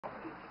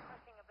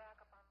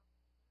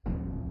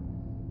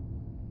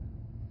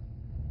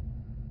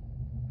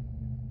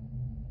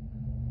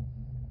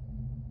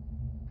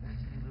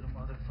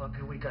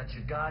motherfucker. We got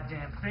your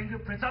goddamn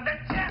fingerprints on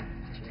that chest!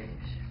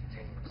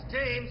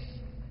 James!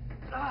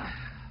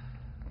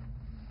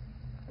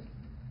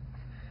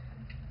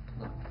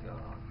 Look,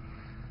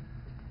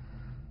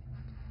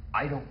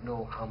 I don't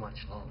know how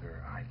much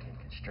longer I can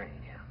constrain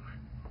him.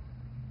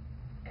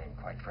 And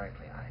quite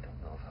frankly, I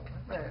don't know if I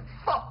want to. Man,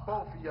 fuck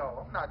both of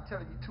y'all. I'm not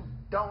telling you two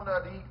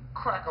donut-eating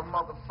cracker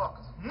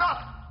motherfuckers.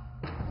 Nothing!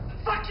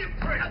 Fuck you,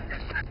 prick!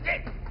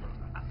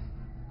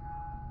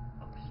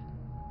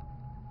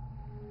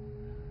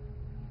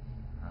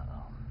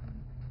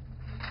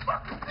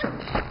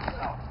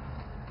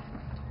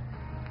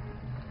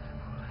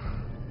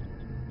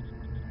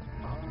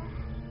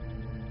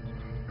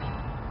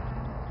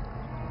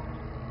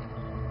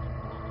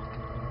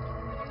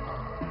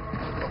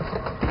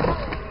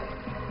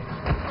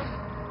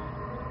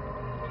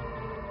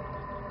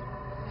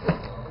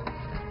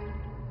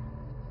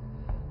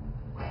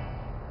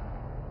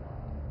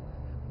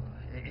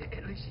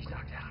 At least he's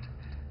knocked out.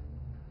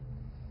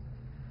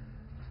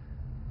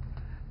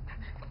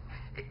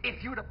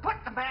 If you'd have put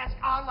the mask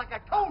on like I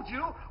told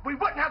you, we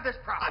wouldn't have this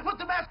problem. I put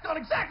the mask on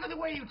exactly the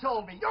way you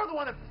told me. You're the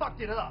one that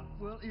fucked it up.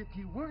 Well, if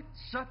you weren't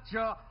such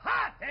a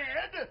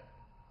hothead...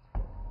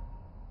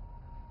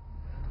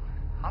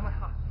 I'm a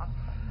hot...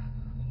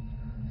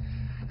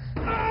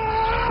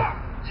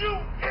 You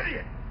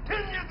idiot! 10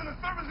 years in the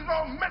service is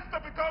all messed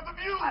up because of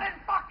you. I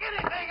didn't fuck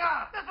anything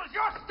up. This was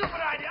your stupid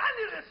idea. I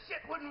knew this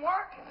shit wouldn't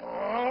work.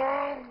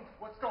 Oh.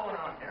 What's going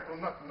on here? Oh,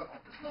 nothing.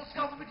 Just a little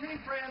scuffle between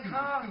friends.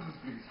 Excuse us,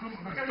 please.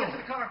 We gotta get to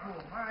the carpool.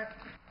 All right.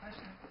 Nice.